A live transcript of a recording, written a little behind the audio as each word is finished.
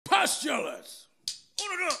postulates.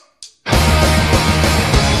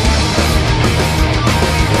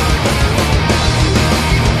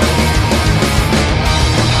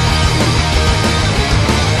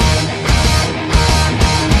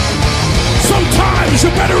 Sometimes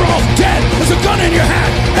you're better off dead. There's a gun in your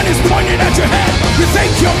hand and it's pointed at your head. You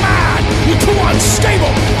think you're mad, you're too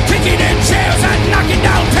unstable, kicking in chairs and knocking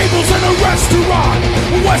down tables in a restaurant.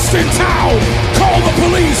 Western town, call the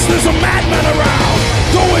police, there's a madman around.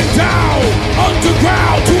 Going down,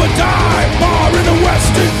 underground to a dive bar in a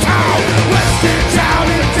western town. Western town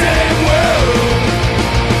in a dead world.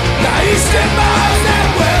 The eastern bars and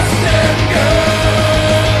western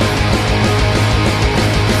girls.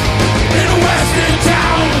 In a western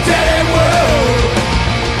town, a dead world.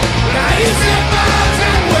 The eastern bars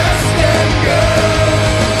and western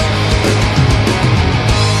girls.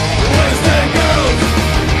 Western girls.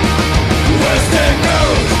 Western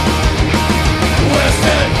girls.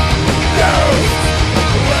 Western girls.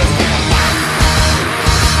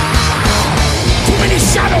 Too many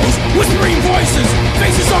shadows, whispering voices,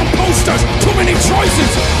 faces on posters, too many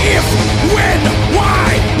choices. If, when,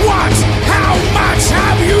 why, what, how much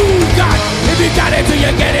have you got? If you got it, do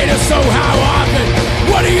you get it? If so, how often?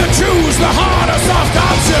 What do you choose, the hard or soft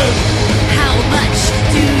option? How much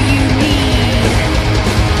do you need?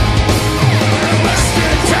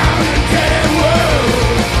 Western town and dead world.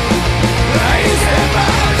 Eastern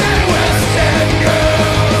bars and western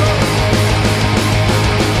girls.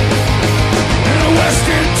 In a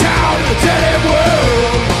western town, a dead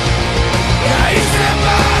world. Eastern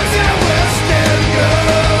bars and western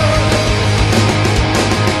girls.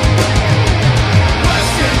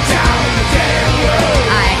 Western town, a dead world.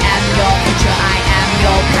 I am your future, I am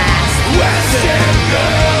your past. Western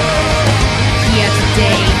girls. Here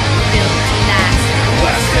today, built to last.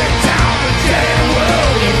 Western town, a dead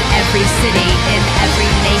world. In every city, in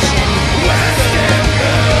every nation. Western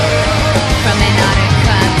girls. From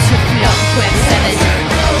Antarctica to Clockwork 7. Western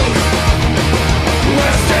girls.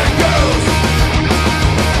 Western girls.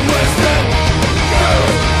 Western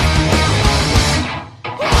girls.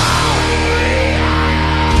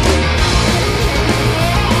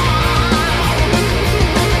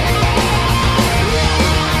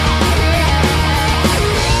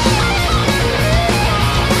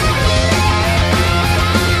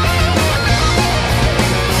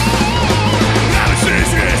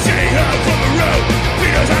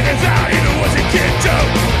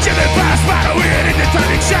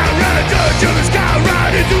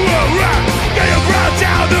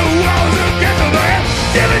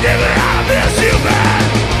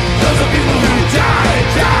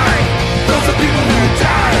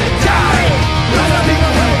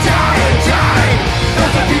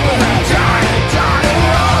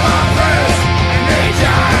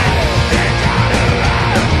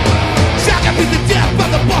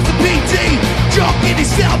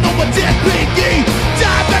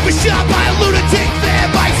 Shot by a lunatic fan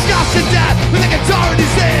by shots to death with a guitar in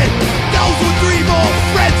his hand. Those were three more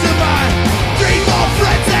friends of mine. Three more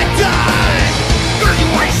friends that died.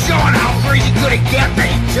 31 showing how crazy could it get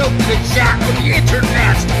that he took the jack from the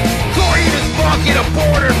internet. Corey in his bucket, a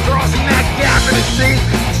border crossing that gap in the sea.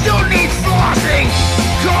 Still needs flossing.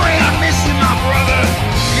 Corey, I miss you, my brother.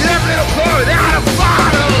 You left little Corey without a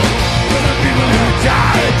bottle. Those are people who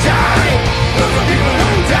die, die. Those are people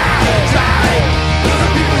who die, die. Those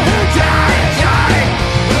are people who die, die.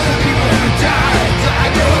 Those are people who die, die.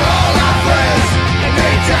 They were all our friends, and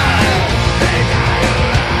they died. They died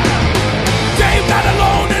alive. Dave not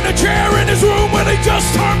alone in a chair in his room when he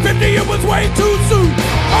just turned 50. It was way too soon.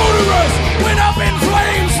 Odorous went up in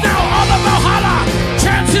flames. Now all of Valhalla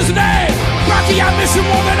chants his name. Rocky, I miss you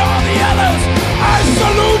more than all the others. I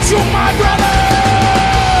salute you, my brother.